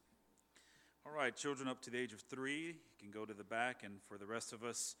All right, children up to the age of 3, you can go to the back, and for the rest of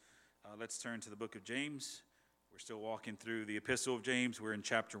us, let's turn to the book of James. We're still walking through the epistle of James. We're in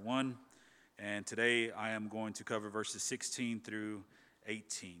chapter 1, and today I am going to cover verses 16 through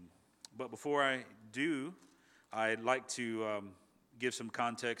 18. But before I do, I'd like to give some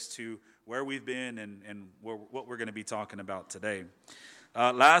context to where we've been and what we're going to be talking about today.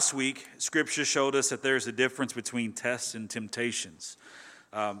 Last week, Scripture showed us that there's a difference between tests and temptations.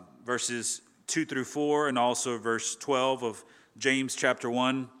 Verses 2 through 4 and also verse 12 of James chapter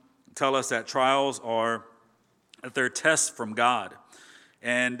 1 tell us that they're tests from God.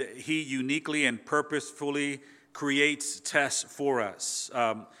 And He uniquely and purposefully creates tests for us.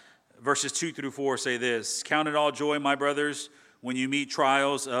 Verses 2 through 4 say this: "Count it all joy, my brothers, when you meet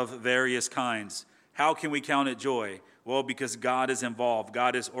trials of various kinds." How can we count it joy? Well, because God is involved.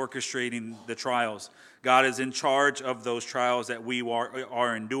 God is orchestrating the trials. God is in charge of those trials that we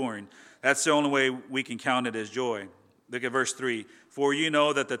are enduring. That's the only way we can count it as joy. Look at verse 3. "For you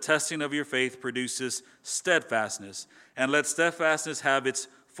know that the testing of your faith produces steadfastness. And let steadfastness have its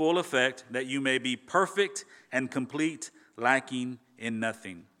full effect, that you may be perfect and complete, lacking in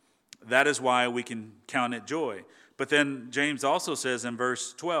nothing." That is why we can count it joy. But then James also says in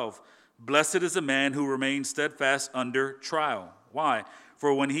verse 12, "Blessed is the man who remains steadfast under trial." Why?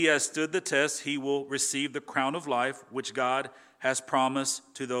 "For when he has stood the test, he will receive the crown of life, which God has promised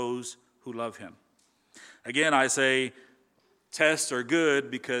to those who love him." Again, I say tests are good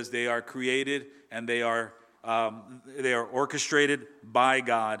because they are created and they are orchestrated by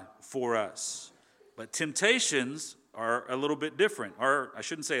God for us. But temptations are a little bit different, or I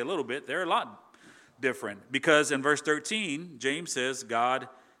shouldn't say a little bit, they're a lot different. Because in verse 13, James says God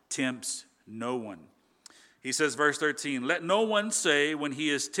tempts no one. He says, verse 13, "Let no one say when he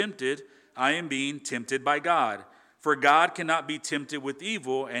is tempted, I am being tempted by God. For God cannot be tempted with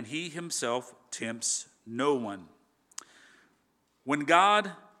evil, and he himself tempts no one." When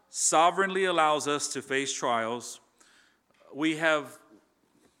God sovereignly allows us to face trials, we have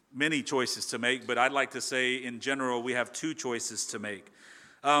many choices to make, but I'd like to say in general, we have two choices to make.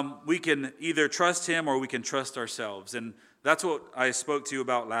 We can either trust him or we can trust ourselves. And that's what I spoke to you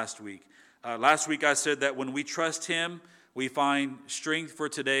about last week. Last week I said that when we trust him, we find strength for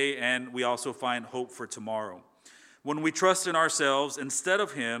today and we also find hope for tomorrow. When we trust in ourselves instead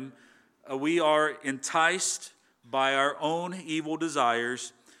of him, we are enticed by our own evil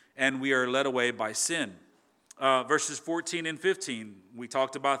desires and we are led away by sin. Verses 14 and 15, we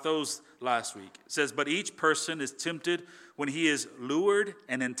talked about those last week. It says, "But each person is tempted when he is lured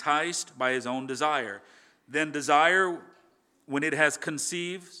and enticed by his own desire. Then desire, when it has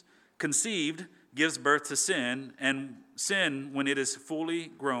conceived, gives birth to sin, and sin, when it is fully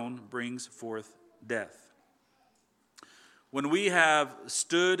grown, brings forth death." When we have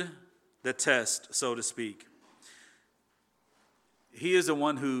stood the test, so to speak, he is the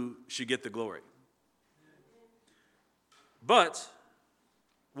one who should get the glory. But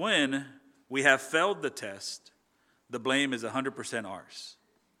when we have failed the test, the blame is 100% ours.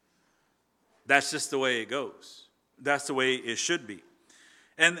 That's just the way it goes. That's the way it should be.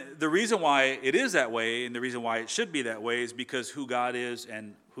 And the reason why it is that way and the reason why it should be that way is because who God is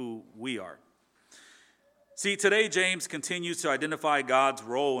and who we are. See, today James continues to identify God's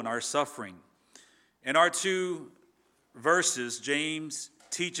role in our suffering. In our two verses, James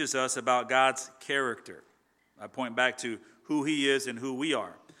teaches us about God's character. I point back to who he is and who we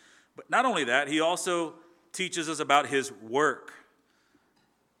are. But not only that, he also teaches us about his work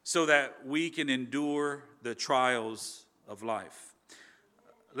so that we can endure the trials of life.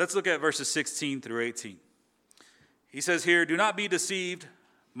 Let's look at verses 16 through 18. He says here, "Do not be deceived,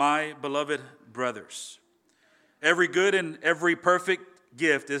 my beloved brothers. Every good and every perfect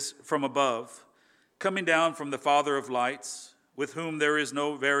gift is from above, coming down from the Father of lights, with whom there is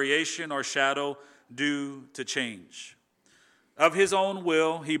no variation or shadow due to change. Of his own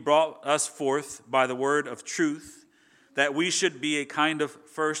will he brought us forth by the word of truth, that we should be a kind of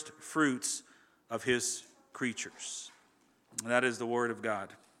first fruits of his creatures." And that is the word of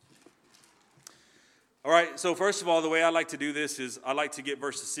God. All right, so first of all, the way I like to do this is I like to get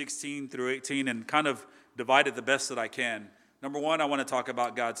verses 16 through 18 and kind of divide it the best that I can. Number one, I want to talk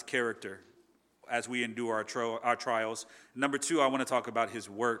about God's character as we endure our trials. Number two, I want to talk about his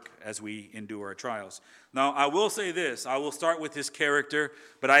work as we endure our trials. Now, I will say this. I will start with his character,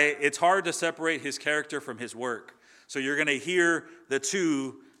 but it's hard to separate his character from his work. So you're going to hear the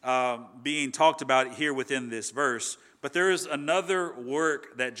two being talked about here within this verse. But there is another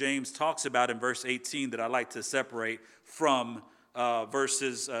work that James talks about in verse 18 that I like to separate from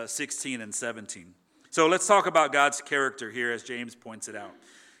verses 16 and 17. So let's talk about God's character here as James points it out.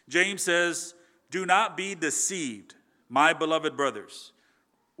 James says Do not be deceived, my beloved brothers,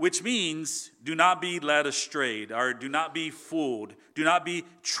 which means do not be led astray, or do not be fooled, do not be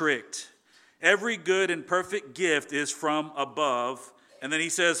tricked. Every good and perfect gift is from above. And then he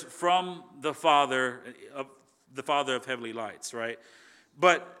says, from the Father of heavenly lights, right?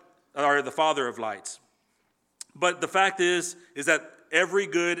 Or the Father of lights. But the fact is that every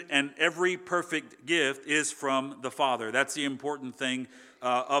good and every perfect gift is from the Father. That's the important thing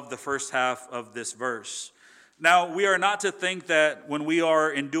of the first half of this verse. Now, we are not to think that when we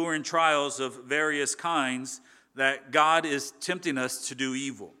are enduring trials of various kinds, that God is tempting us to do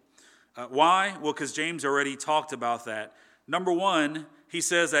evil. Why? Well, because James already talked about that. Number one, he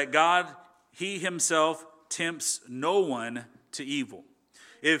says that God, he himself tempts no one to evil.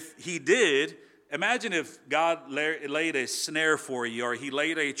 If he did, imagine if God laid a snare for you or he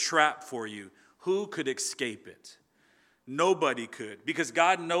laid a trap for you. Who could escape it? Nobody could, because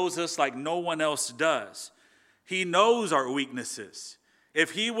God knows us like no one else does. He knows our weaknesses.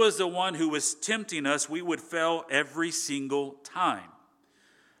 If he was the one who was tempting us, we would fail every single time.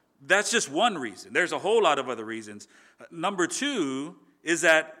 That's just one reason. There's a whole lot of other reasons. Number two is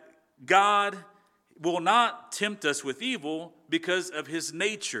that God will not tempt us with evil because of his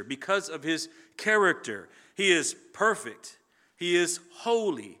nature, because of his character. He is perfect. He is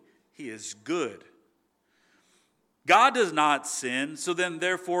holy. He is good. God does not sin, so then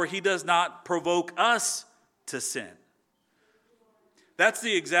therefore he does not provoke us to sin. That's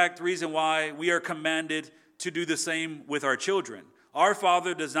the exact reason why we are commanded to do the same with our children. Our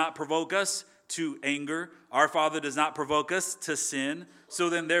Father does not provoke us to anger. Our Father does not provoke us to sin. So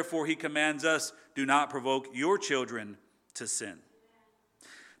then, therefore, he commands us, do not provoke your children to sin.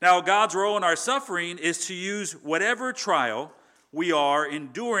 Now, God's role in our suffering is to use whatever trial we are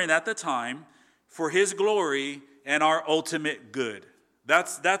enduring at the time for his glory and our ultimate good.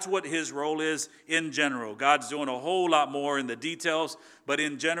 That's what his role is in general. God's doing a whole lot more in the details, but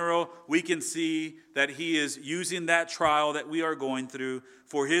in general, we can see that he is using that trial that we are going through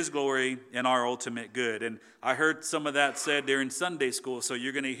for his glory and our ultimate good. And I heard some of that said during Sunday school, so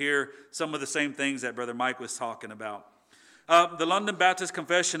you're going to hear some of the same things that Brother Mike was talking about. The London Baptist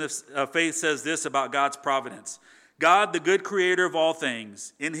Confession of Faith says this about God's providence. God, the good creator of all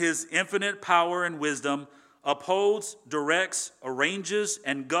things, in his infinite power and wisdom, upholds, directs, arranges,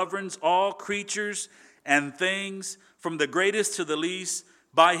 and governs all creatures and things, from the greatest to the least,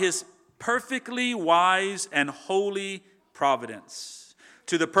 by his perfectly wise and holy providence,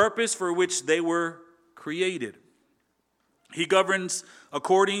 to the purpose for which they were created. He governs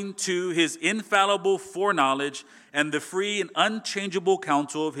according to his infallible foreknowledge and the free and unchangeable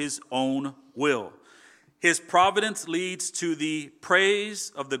counsel of his own will. His providence leads to the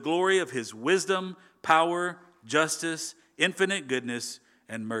praise of the glory of his wisdom, power, justice, infinite goodness,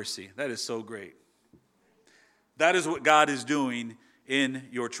 and mercy. That is so great. That is what God is doing in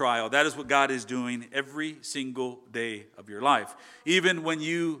your trial. That is what God is doing every single day of your life. Even when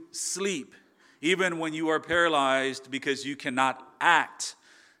you sleep, even when you are paralyzed because you cannot act,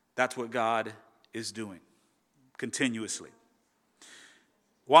 that's what God is doing continuously.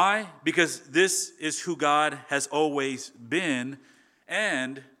 Why? Because this is who God has always been,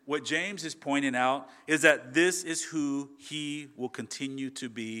 and what James is pointing out is that this is who he will continue to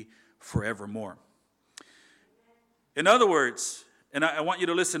be forevermore. In other words, and I want you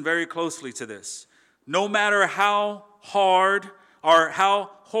to listen very closely to this, no matter how hard or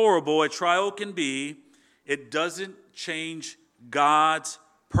how horrible a trial can be, it doesn't change God's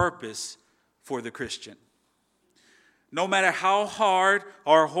purpose for the Christian. No matter how hard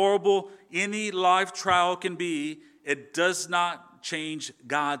or horrible any life trial can be, it does not change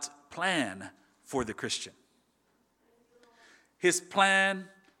God's plan for the Christian. His plan,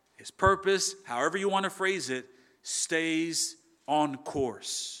 his purpose, however you want to phrase it, stays on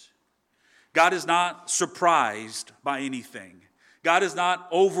course. God is not surprised by anything. God is not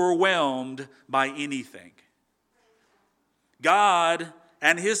overwhelmed by anything. God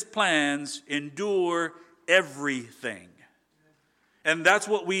and his plans endure everything. And that's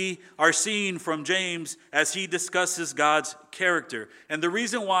what we are seeing from James as he discusses God's character. And the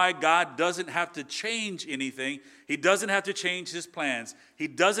reason why God doesn't have to change anything, he doesn't have to change his plans, he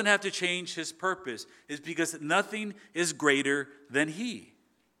doesn't have to change his purpose, is because nothing is greater than he.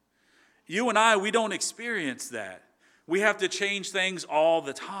 You and I, we don't experience that. We have to change things all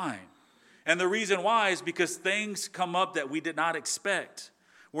the time. And the reason why is because things come up that we did not expect.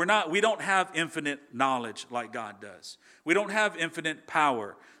 We don't have infinite knowledge like God does. We don't have infinite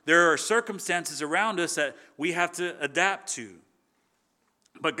power. There are circumstances around us that we have to adapt to.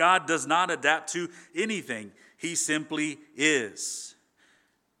 But God does not adapt to anything. He simply is.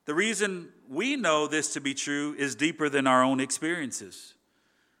 The reason we know this to be true is deeper than our own experiences.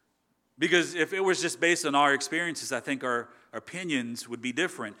 Because if it was just based on our experiences, I think our opinions would be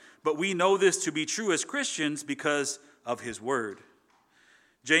different. But we know this to be true as Christians because of his word.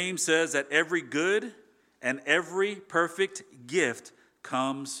 James says that every good and every perfect gift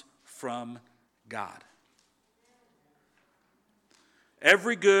comes from God.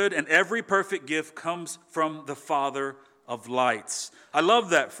 Every good and every perfect gift comes from the Father of lights. I love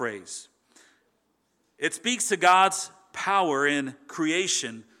that phrase. It speaks to God's power in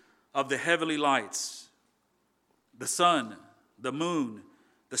creation of the heavenly lights, the sun, the moon,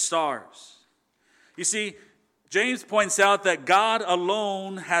 the stars. You see, James points out that God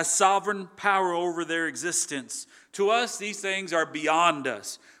alone has sovereign power over their existence. To us, these things are beyond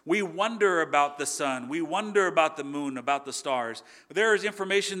us. We wonder about the sun. We wonder about the moon, about the stars. There is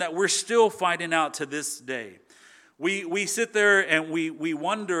information that we're still finding out to this day. We sit there and we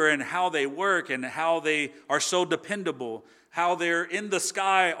wonder and how they work and how they are so dependable, how they're in the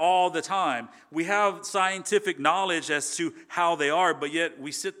sky all the time. We have scientific knowledge as to how they are, but yet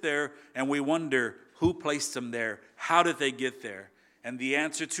we sit there and we wonder who placed them there, how did they get there? And the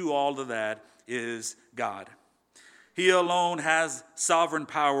answer to all of that is God. He alone has sovereign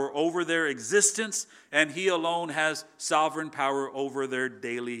power over their existence, and he alone has sovereign power over their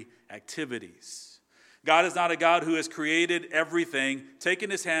daily activities. God is not a God who has created everything, taken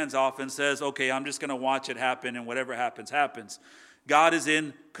his hands off and says, okay, I'm just going to watch it happen and whatever happens, happens. God is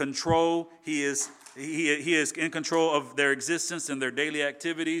in control. He is in control of their existence and their daily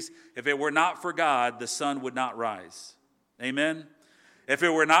activities. If it were not for God, the sun would not rise. Amen? If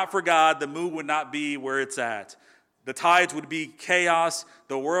it were not for God, the moon would not be where it's at. The tides would be chaos.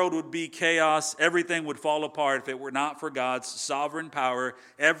 The world would be chaos. Everything would fall apart if it were not for God's sovereign power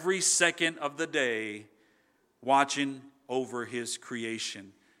every second of the day watching over his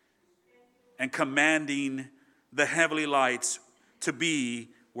creation and commanding the heavenly lights to be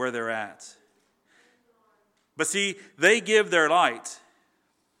where they're at. But see, they give their light,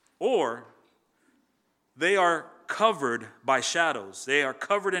 or they are covered by shadows. They are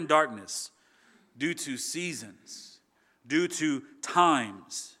covered in darkness due to seasons, due to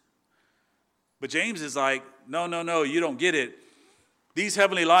times. But James is like, no, you don't get it. These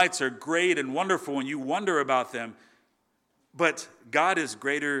heavenly lights are great and wonderful, and you wonder about them. But God is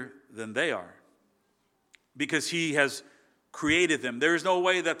greater than they are because he has created them. There is no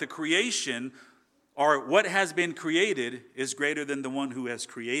way that the creation or what has been created is greater than the one who has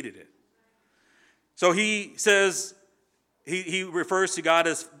created it. So he says, he refers to God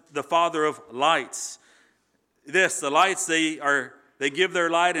as the Father of lights. The lights, they give their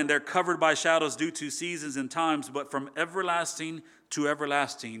light and they're covered by shadows due to seasons and times, but from everlasting to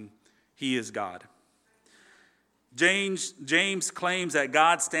everlasting, he is God. James claims that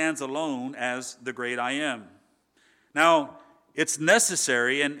God stands alone as the great I am. Now, it's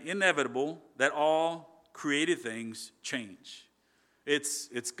necessary and inevitable that all created things change. It's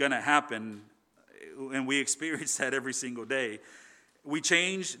going to happen, and we experience that every single day. We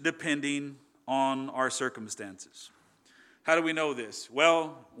change depending on our circumstances. How do we know this?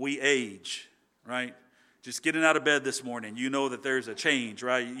 Well, we age, right? Just getting out of bed this morning, you know that there's a change,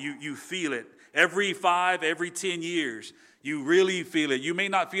 right? You feel it. Every 10 years, you really feel it. You may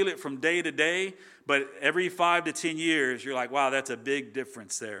not feel it from day to day, but every 5 to 10 years, you're like, wow, that's a big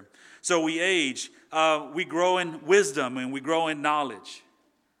difference there. So we age. We grow in wisdom and we grow in knowledge.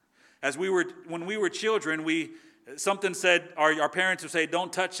 When we were children, something said, our parents would say,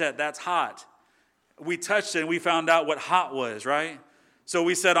 don't touch that, that's hot. We touched it and we found out what hot was, right? So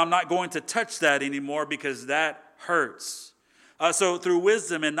we said, I'm not going to touch that anymore because that hurts. So through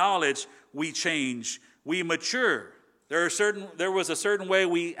wisdom and knowledge, we change, we mature. There was a certain way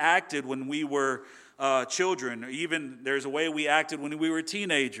we acted when we were children. Even there's a way we acted when we were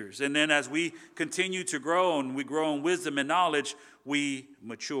teenagers. And then as we continue to grow and we grow in wisdom and knowledge, we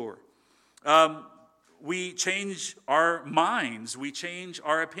mature. We change our minds. We change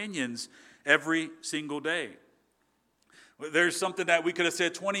our opinions every single day. There's something that we could have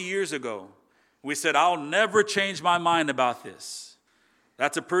said 20 years ago. We said, I'll never change my mind about this.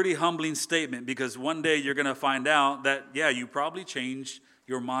 That's a pretty humbling statement because one day you're going to find out that, yeah, you probably changed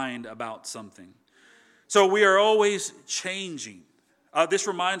your mind about something. So we are always changing. This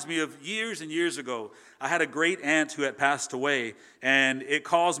reminds me of years and years ago. I had a great aunt who had passed away, and it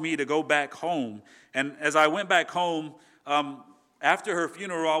caused me to go back home. And as I went back home, after her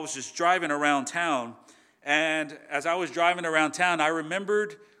funeral, I was just driving around town. And as I was driving around town, I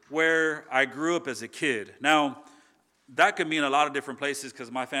remembered where I grew up as a kid. Now, that could mean a lot of different places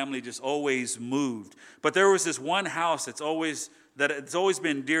because my family just always moved. But there was this one house that's always that it's always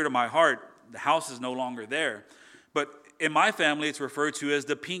been dear to my heart. The house is no longer there. But in my family, it's referred to as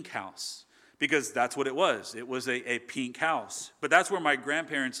the pink house because that's what it was. It was a pink house. But that's where my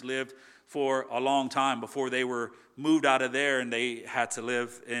grandparents lived for a long time before they were moved out of there and they had to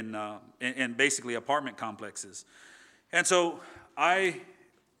live in basically apartment complexes. And so I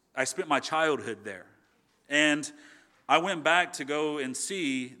spent my childhood there. And I went back to go and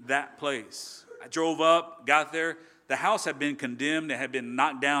see that place. I drove up, got there. The house had been condemned. It had been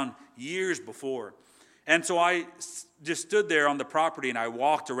knocked down years before. And so I just stood there on the property and I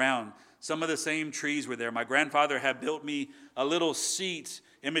walked around. Some of the same trees were there. My grandfather had built me a little seat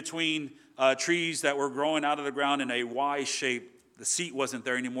in between trees that were growing out of the ground in a Y shape. The seat wasn't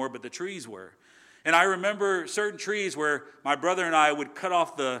there anymore, but the trees were. And I remember certain trees where my brother and I would cut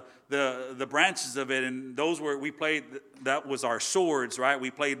off the branches of it, and that was our swords, right?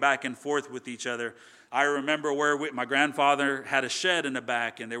 We played back and forth with each other. I remember where my grandfather had a shed in the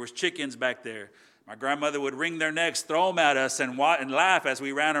back, and there was chickens back there. My grandmother would wring their necks, throw them at us, and laugh as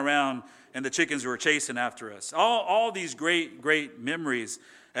we ran around, and the chickens were chasing after us. All these great, great memories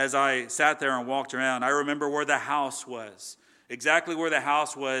as I sat there and walked around. I remember where the house was. Exactly where the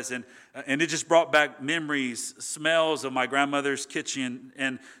house was, and it just brought back memories, smells of my grandmother's kitchen,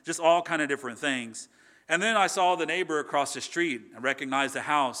 and just all kind of different things. And then I saw the neighbor across the street. I recognized the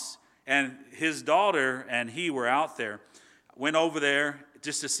house, and his daughter and he were out there. I went over there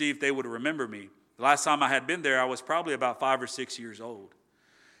just to see if they would remember me. The last time I had been there, I was probably about 5 or 6 years old.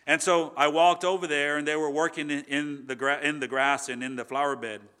 And so I walked over there, and they were working in the grass and in the flower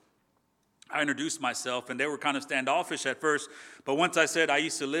bed. I introduced myself, and they were kind of standoffish at first. But once I said I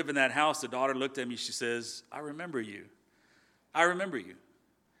used to live in that house, the daughter looked at me. She says, "I remember you. I remember you."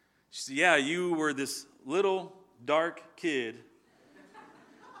 She said, "Yeah, you were this little dark kid.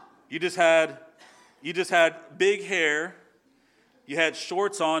 You just had big hair. You had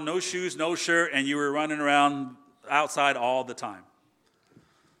shorts on, no shoes, no shirt, and you were running around outside all the time."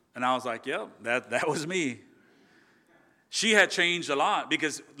 And I was like, "Yep, that was me." She had changed a lot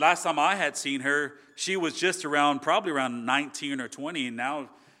because last time I had seen her, she was just probably around 19 or 20. And now,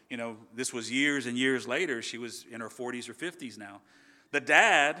 this was years and years later. She was in her 40s or 50s now. The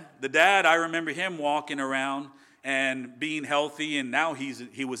dad, I remember him walking around and being healthy. And now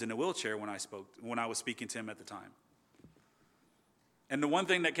he was in a wheelchair when I was speaking to him at the time. And the one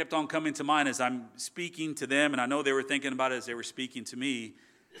thing that kept on coming to mind as I'm speaking to them, and I know they were thinking about it as they were speaking to me,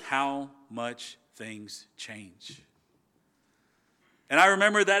 how much things change. And I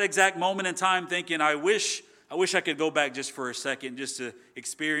remember that exact moment in time thinking, I wish I could go back just for a second just to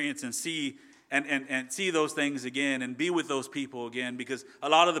experience and see and see those things again and be with those people again, because a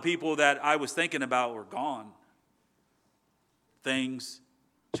lot of the people that I was thinking about were gone. Things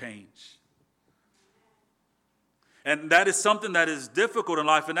change. And that is something that is difficult in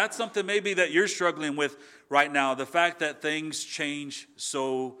life, and that's something maybe that you're struggling with right now, the fact that things change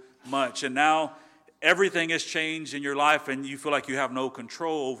so much. And now everything has changed in your life and you feel like you have no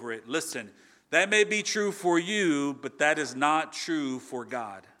control over it. Listen, that may be true for you, but that is not true for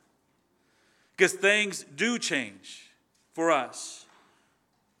God. Because things do change for us.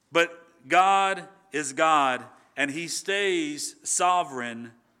 But God is God, and He stays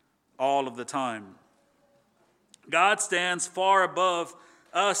sovereign all of the time. God stands far above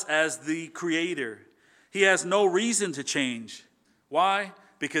us as the Creator. He has no reason to change. Why?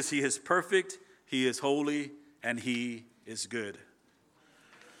 Because He is perfect, He is holy, and He is good.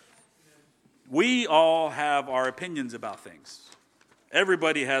 We all have our opinions about things.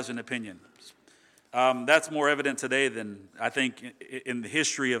 Everybody has an opinion. That's more evident today than I think in the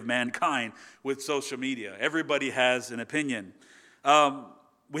history of mankind with social media. Everybody has an opinion.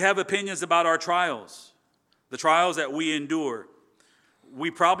 We have opinions about our trials, the trials that we endure.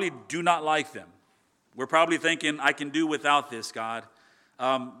 We probably do not like them. We're probably thinking, I can do without this, God.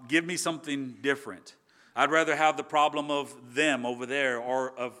 Give me something different. I'd rather have the problem of them over there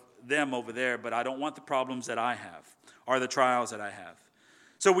or of them over there, but I don't want the problems that I have or the trials that I have.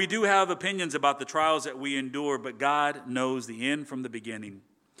 So we do have opinions about the trials that we endure, but God knows the end from the beginning.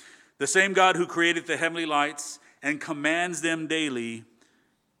 The same God who created the heavenly lights and commands them daily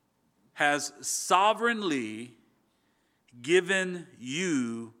has sovereignly given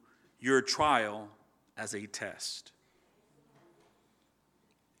you your trial as a test.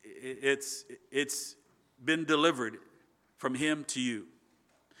 It's been delivered from Him to you.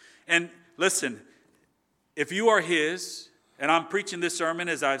 And listen, if you are His, and I'm preaching this sermon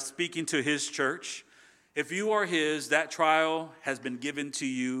as I'm speaking to His church, if you are His, that trial has been given to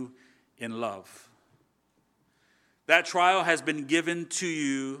you in love. That trial has been given to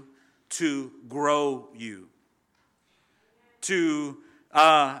you to grow you. to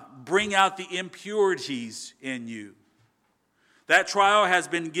bring out the impurities in you. That trial has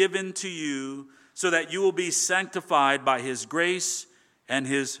been given to you so that you will be sanctified by his grace and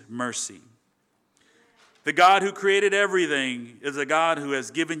his mercy. The God who created everything is a God who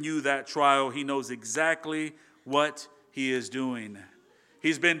has given you that trial. He knows exactly what he is doing.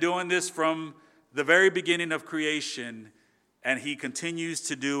 He's been doing this from the very beginning of creation, and he continues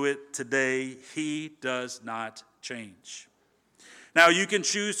to do it today. He does not change. Now, you can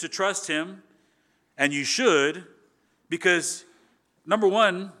choose to trust him, and you should, because, number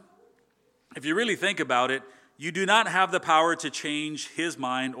one, if you really think about it, you do not have the power to change his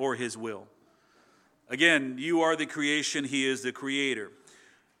mind or his will. Again, you are the creation, he is the creator.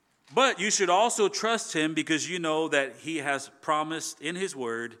 But you should also trust him because you know that he has promised in his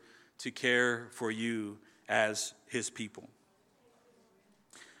word to care for you as his people.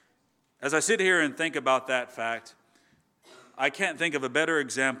 As I sit here and think about that fact, I can't think of a better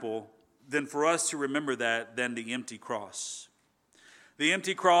example than for us to remember that than the empty cross. The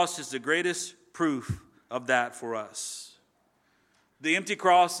empty cross is the greatest proof of that for us. The empty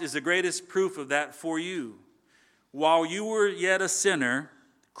cross is the greatest proof of that for you. While you were yet a sinner,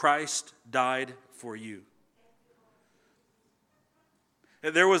 Christ died for you.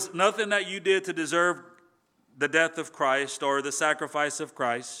 There was nothing that you did to deserve the death of Christ or the sacrifice of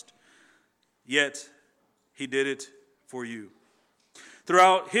Christ, yet he did it for you.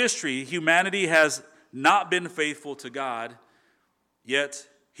 Throughout history, humanity has not been faithful to God, yet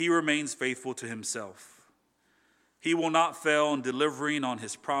he remains faithful to himself. He will not fail in delivering on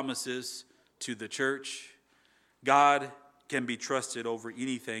his promises to the church. God can be trusted over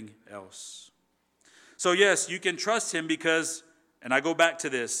anything else. So yes, you can trust him because, and I go back to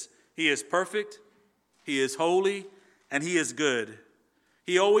this, he is perfect, he is holy, and he is good.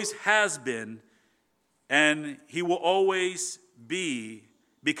 He always has been, and he will always be,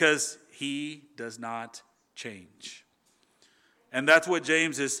 because he does not change. And that's what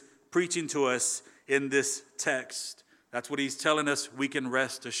James is preaching to us in this text. That's what he's telling us we can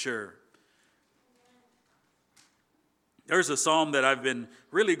rest assured. There's a psalm that I've been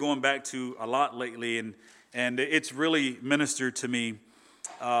really going back to a lot lately, and it's really ministered to me.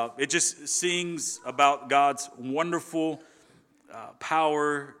 It just sings about God's wonderful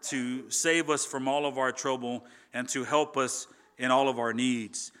power to save us from all of our trouble and to help us in all of our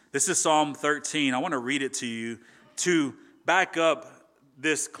needs. This is Psalm 13. I want to read it to you to back up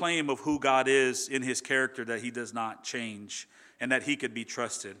this claim of who God is in his character, that he does not change and that he could be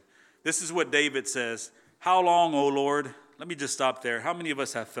trusted. This is what David says: "How long, O Lord?" Let me just stop there. How many of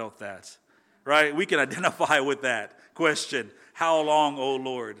us have felt that? Right? We can identify with that question. How long, O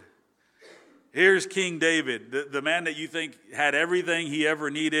Lord? Here's King David, the man that you think had everything he ever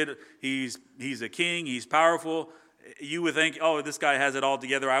needed. He's a king. He's powerful. You would think, oh, this guy has it all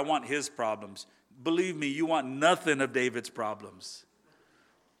together. I want his problems. Believe me, you want nothing of David's problems.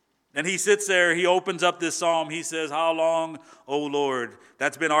 And he sits there, he opens up this psalm, he says, "How long, O Lord?"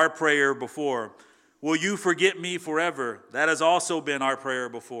 That's been our prayer before. "Will you forget me forever?" That has also been our prayer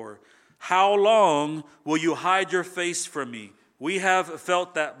before. "How long will you hide your face from me?" We have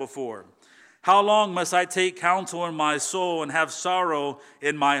felt that before. "How long must I take counsel in my soul and have sorrow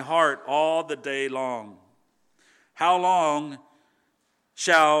in my heart all the day long? How long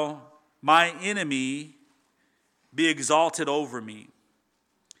shall my enemy be exalted over me?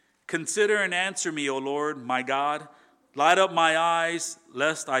 Consider and answer me, O Lord, my God. Light up my eyes,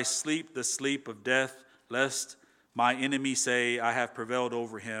 lest I sleep the sleep of death, lest my enemy say, I have prevailed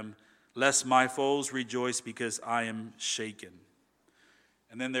over him, lest my foes rejoice because I am shaken."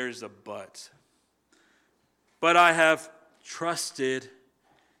 And then there's a but. "But I have trusted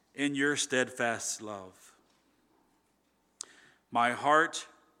in your steadfast love. My heart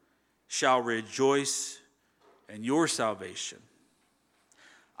shall rejoice in your salvation.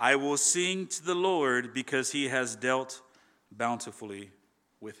 I will sing to the Lord because he has dealt bountifully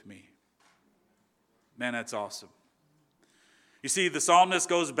with me." Man, that's awesome. You see, the psalmist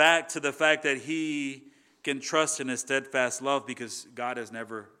goes back to the fact that he can trust in his steadfast love because God has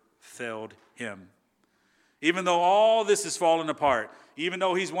never failed him. Even though all this is falling apart, even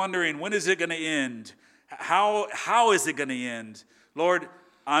though he's wondering, when is it going to end? How is it going to end? Lord,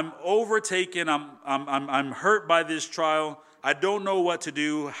 I'm overtaken. I'm hurt by this trial. I don't know what to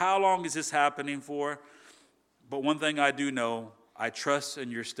do. How long is this happening for? But one thing I do know, I trust in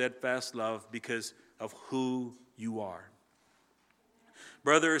your steadfast love because of who you are.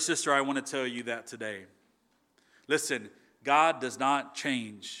 Brother or sister, I want to tell you that today. Listen, God does not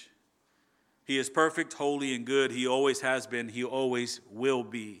change. He is perfect, holy, and good. He always has been. He always will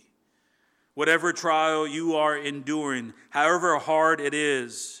be. whatever trial you are enduring, however hard it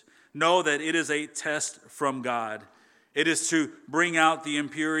is, know that it is a test from God. It is to bring out the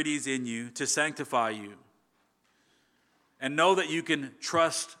impurities in you, to sanctify you. And know that you can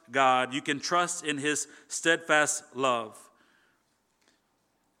trust God. You can trust in His steadfast love.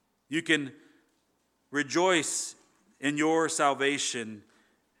 You can rejoice in your salvation.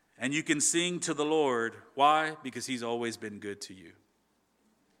 And you can sing to the Lord. Why? Because He's always been good to you.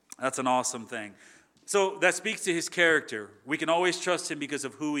 That's an awesome thing. So that speaks to His character. We can always trust Him because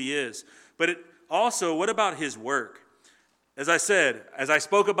of who He is. But also, what about His work? As I said, as I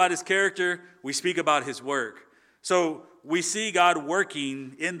spoke about His character, we speak about His work. So we see God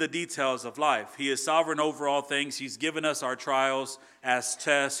working in the details of life. He is sovereign over all things. He's given us our trials as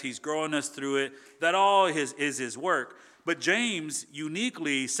tests. He's growing us through it. That all is His work. But James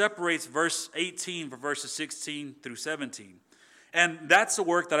uniquely separates verse 18 from verses 16 through 17. And that's the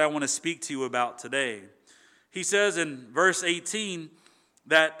work that I want to speak to you about today. He says in verse 18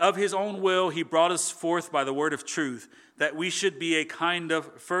 that of His own will He brought us forth by the word of truth, that we should be a kind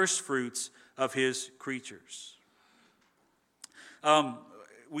of first fruits of His creatures.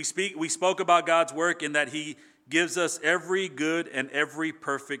 We spoke about God's work in that He gives us every good and every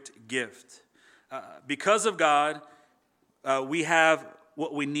perfect gift. Because of God, we have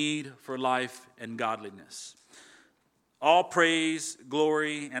what we need for life and godliness. All praise,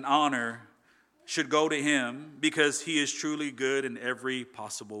 glory, and honor should go to Him because He is truly good in every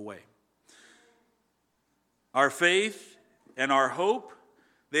possible way. Our faith and our hope,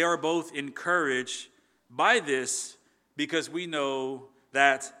 they are both encouraged by this because we know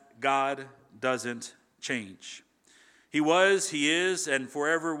that God doesn't change. He was, He is, and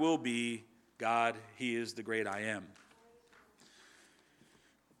forever will be God. He is the great I am.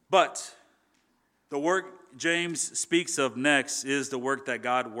 But the work James speaks of next is the work that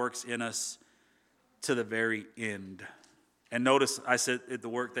God works in us to the very end. And notice I said the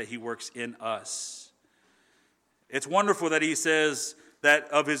work that He works in us. It's wonderful that He says that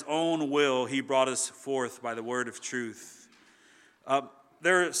of His own will He brought us forth by the word of truth.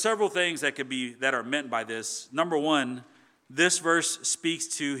 There are several things that are meant by this. Number one, this verse speaks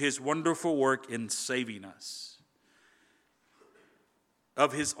to His wonderful work in saving us.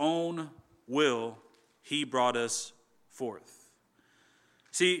 Of His own will He brought us forth.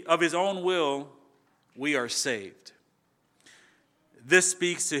 See, of His own will we are saved. This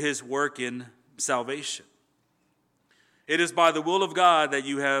speaks to His work in salvation. It is by the will of God that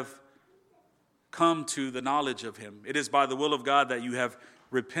you have come to the knowledge of Him. It is by the will of God that you have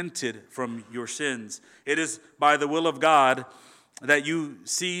repented from your sins. It is by the will of God that you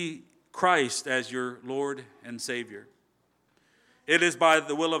see Christ as your Lord and Savior. It is by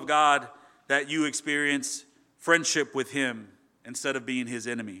the will of God that you experience friendship with Him instead of being His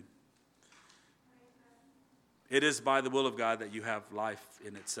enemy. It is by the will of God that you have life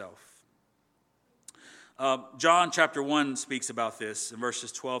in itself. John chapter 1 speaks about this in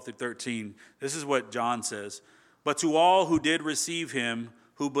verses 12 through 13. This is what John says. But to all who did receive Him,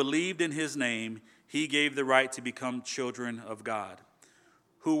 who believed in His name, He gave the right to become children of God,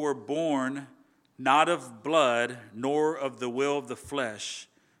 who were born not of blood, nor of the will of the flesh,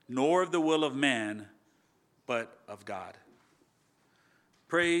 nor of the will of man, but of God.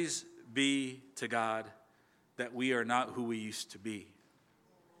 Praise be to God that we are not who we used to be.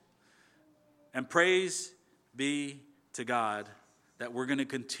 And praise be to God that we're going to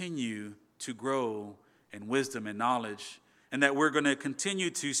continue to grow in wisdom and knowledge, and that we're going to continue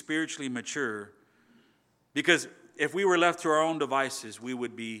to spiritually mature, because if we were left to our own devices, we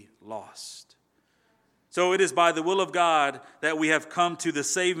would be lost. So it is by the will of God that we have come to the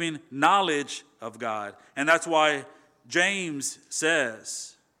saving knowledge of God. And that's why James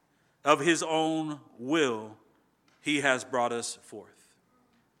says, of His own will, He has brought us forth.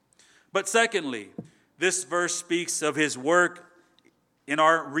 But secondly, this verse speaks of His work in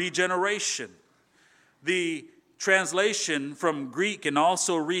our regeneration. The translation from Greek can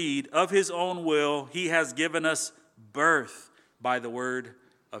also read, of His own will, He has given us birth by the word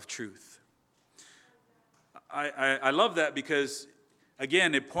of truth. I love that because,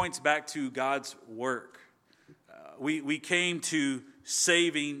 again, it points back to God's work. We came to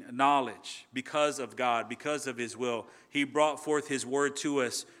saving knowledge because of God, because of His will. He brought forth His word to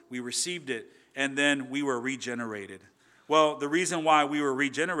us. We received it, and then we were regenerated. Well, the reason why we were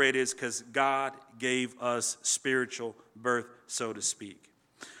regenerated is because God gave us spiritual birth, so to speak.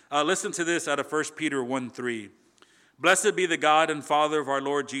 Listen to this out of 1 Peter 1:3. Blessed be the God and Father of our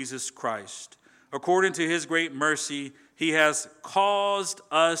Lord Jesus Christ. According to His great mercy, He has caused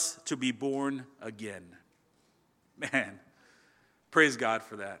us to be born again. Man, praise God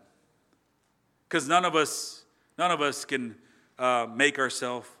for that. Because none of us can make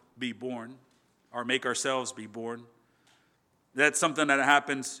ourselves be born or make ourselves be born. That's something that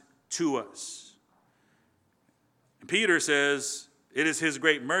happens to us. And Peter says it is his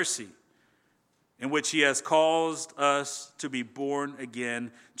great mercy in which he has caused us to be born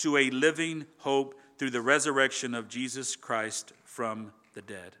again to a living hope through the resurrection of Jesus Christ from the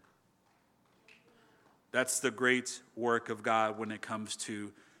dead. That's the great work of God when it comes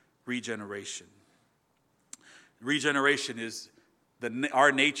to regeneration. Regeneration is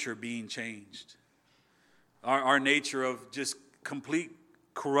our nature being changed. Our nature of just complete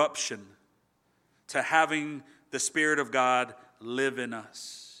corruption to having the Spirit of God live in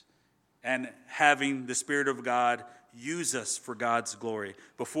us and having the Spirit of God use us for God's glory.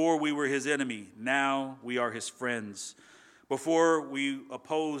 Before we were his enemy, now we are his friends. Before we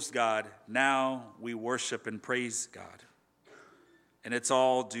opposed God, now we worship and praise God. And it's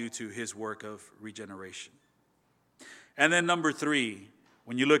all due to his work of regeneration. And then number 3,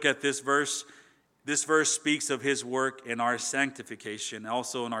 when you look at this verse speaks of his work in our sanctification,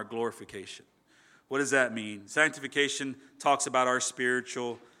 also in our glorification. What does that mean? Sanctification talks about our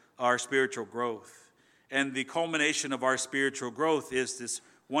spiritual growth. And the culmination of our spiritual growth is this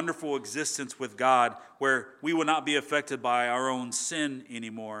wonderful existence with God where we will not be affected by our own sin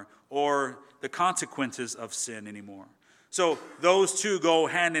anymore or the consequences of sin anymore. So those two go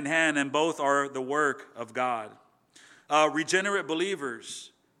hand in hand, and both are the work of God. Regenerate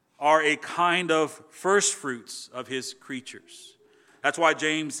believers are a kind of first fruits of his creatures. That's why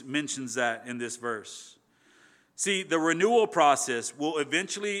James mentions that in this verse. See, the renewal process will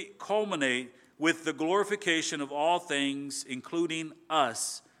eventually culminate with the glorification of all things, including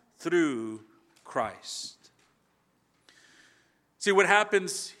us, through Christ. See, what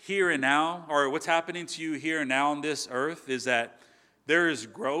happens here and now, or what's happening to you here and now on this earth, is that there is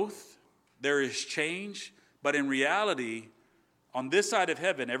growth, there is change, but in reality, on this side of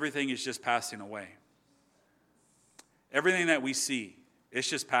heaven, everything is just passing away. Everything that we see, it's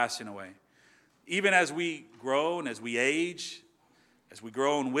just passing away. Even as we grow and as we age, as we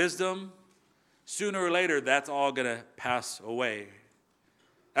grow in wisdom, sooner or later, that's all going to pass away.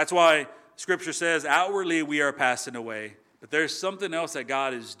 That's why Scripture says, outwardly we are passing away, but there's something else that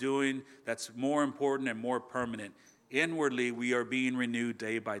God is doing that's more important and more permanent. Inwardly, we are being renewed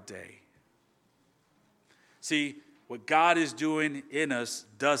day by day. See, what God is doing in us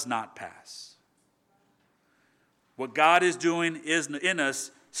does not pass. What God is doing in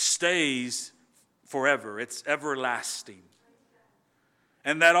us stays forever. It's everlasting.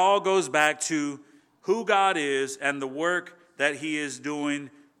 And that all goes back to who God is and the work that he is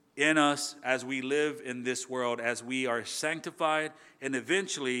doing in us as we live in this world, as we are sanctified, and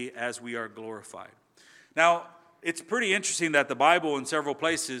eventually as we are glorified. Now, it's pretty interesting that the Bible in several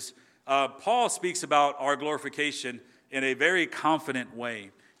places, Paul speaks about our glorification in a very confident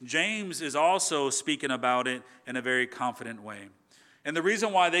way. James is also speaking about it in a very confident way. And the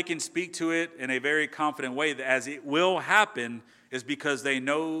reason why they can speak to it in a very confident way, as it will happen, is because they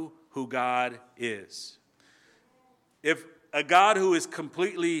know who God is. If a God who is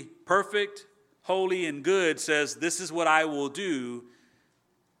completely perfect, holy, and good says, this is what I will do,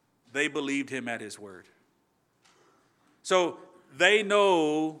 they believed him at his word. So they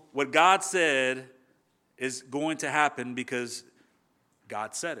know what God said is going to happen because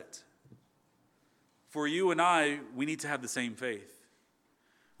God said it. For you and I, we need to have the same faith.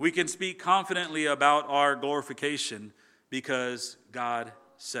 We can speak confidently about our glorification because God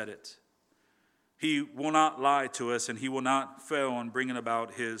said it. He will not lie to us, and he will not fail in bringing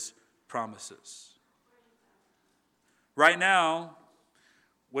about his promises. Right now,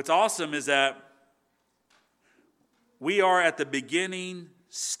 what's awesome is that we are at the beginning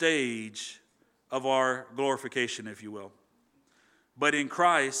stage of our glorification, if you will. But in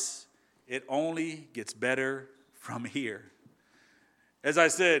Christ, it only gets better from here. As I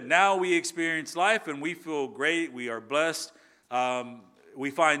said, now we experience life and we feel great. We are blessed. We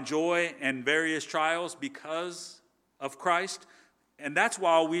find joy in various trials because of Christ. And that's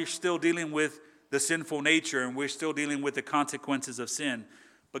why we're still dealing with the sinful nature and we're still dealing with the consequences of sin.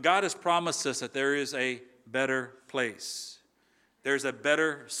 But God has promised us that there is a better place. There's a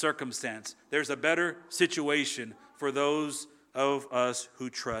better circumstance. There's a better situation for those of us who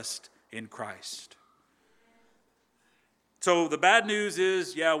trust in Christ. So the bad news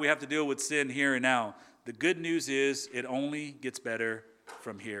is, we have to deal with sin here and now. The good news is it only gets better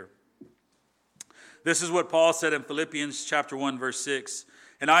from here. This is what Paul said in Philippians chapter 1, verse 6.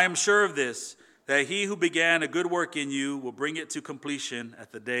 And I am sure of this, that he who began a good work in you will bring it to completion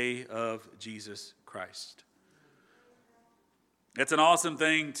at the day of Jesus Christ. It's an awesome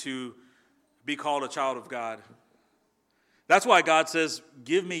thing to be called a child of God. That's why God says,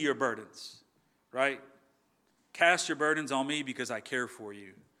 give me your burdens, right? Cast your burdens on me because I care for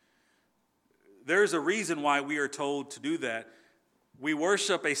you. There's a reason why we are told to do that. We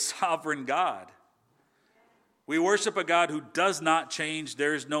worship a sovereign God. We worship a God who does not change.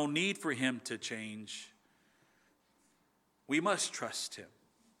 There is no need for him to change. We must trust him.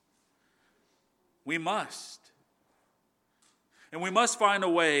 We must. And we must find a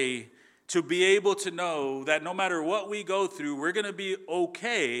way to be able to know that no matter what we go through, we're going to be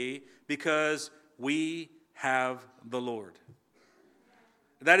okay because we have the Lord.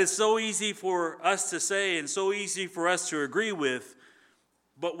 That is so easy for us to say and so easy for us to agree with.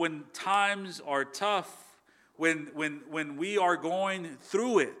 But when times are tough, when we are going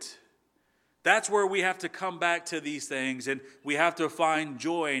through it, that's where we have to come back to these things, and we have to find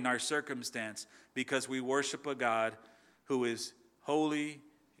joy in our circumstance because we worship a God who is holy,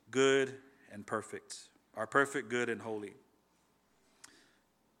 good, and perfect. Our perfect, good, and holy.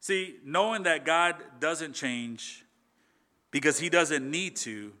 See, knowing that God doesn't change because he doesn't need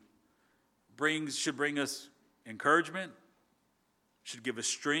to should bring us encouragement, should give us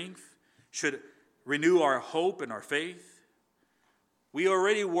strength, should renew our hope and our faith. We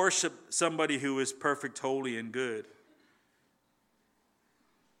already worship somebody who is perfect, holy, and good.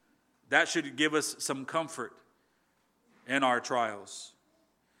 That should give us some comfort in our trials.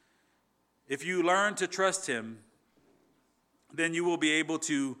 If you learn to trust him, then you will be able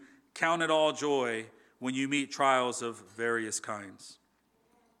to count it all joy when you meet trials of various kinds.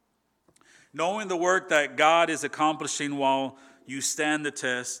 Knowing the work that God is accomplishing while you stand the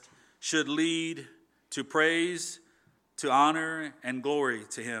test should lead to praise, to honor, and glory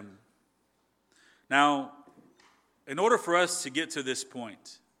to him. Now, in order for us to get to this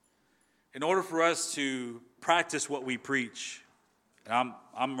point, in order for us to practice what we preach, and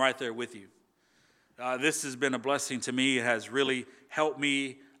I'm right there with you. This has been a blessing to me. It has really helped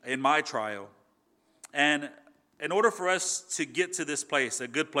me in my trial. And in order for us to get to this place, a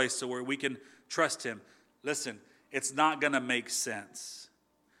good place to where we can trust him, listen, it's not going to make sense.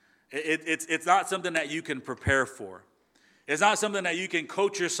 It's not something that you can prepare for. It's not something that you can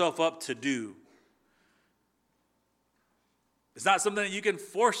coach yourself up to do. It's not something that you can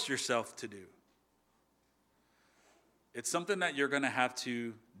force yourself to do. It's something that you're going to have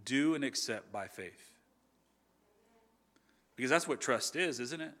to do and accept by faith. Because that's what trust is,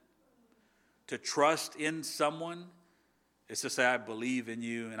 isn't it? To trust in someone is to say, I believe in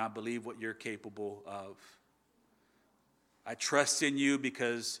you and I believe what you're capable of. I trust in you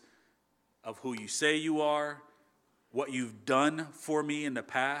because of who you say you are, what you've done for me in the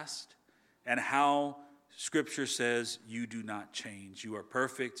past, and how Scripture says you do not change. You are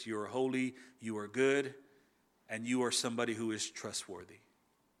perfect, you are holy, you are good, and you are somebody who is trustworthy.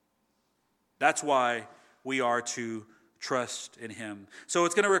 That's why we are to trust in him. So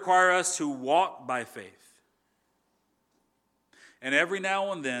it's going to require us to walk by faith. And every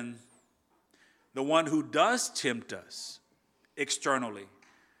now and then, the one who does tempt us externally,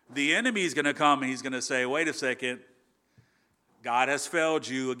 the enemy is going to come and he's going to say, wait a second, God has failed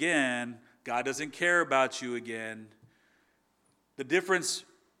you again. God doesn't care about you again. The difference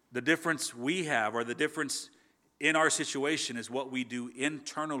we have, or the difference in our situation, is what we do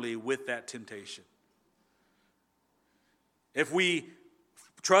internally with that temptation. If we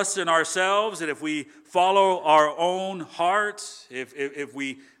trust in ourselves and if we follow our own heart, if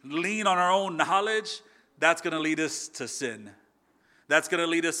we lean on our own knowledge, that's going to lead us to sin. That's going to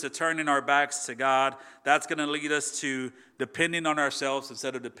lead us to turning our backs to God. That's going to lead us to depending on ourselves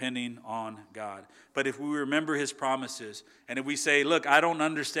instead of depending on God. But if we remember his promises, and if we say, look, I don't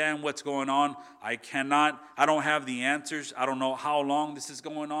understand what's going on. I don't have the answers. I don't know how long this is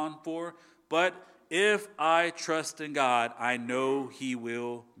going on for. But if I trust in God, I know he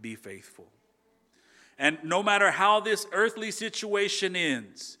will be faithful. And no matter how this earthly situation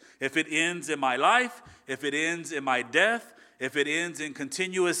ends, if it ends in my life, if it ends in my death, if it ends in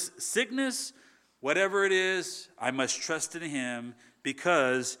continuous sickness, whatever it is, I must trust in him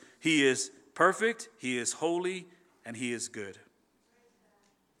because he is perfect, he is holy, and he is good.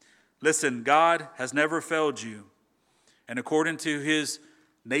 Listen, God has never failed you. And according to his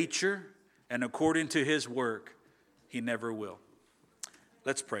nature and according to his work, he never will.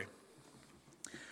 Let's pray.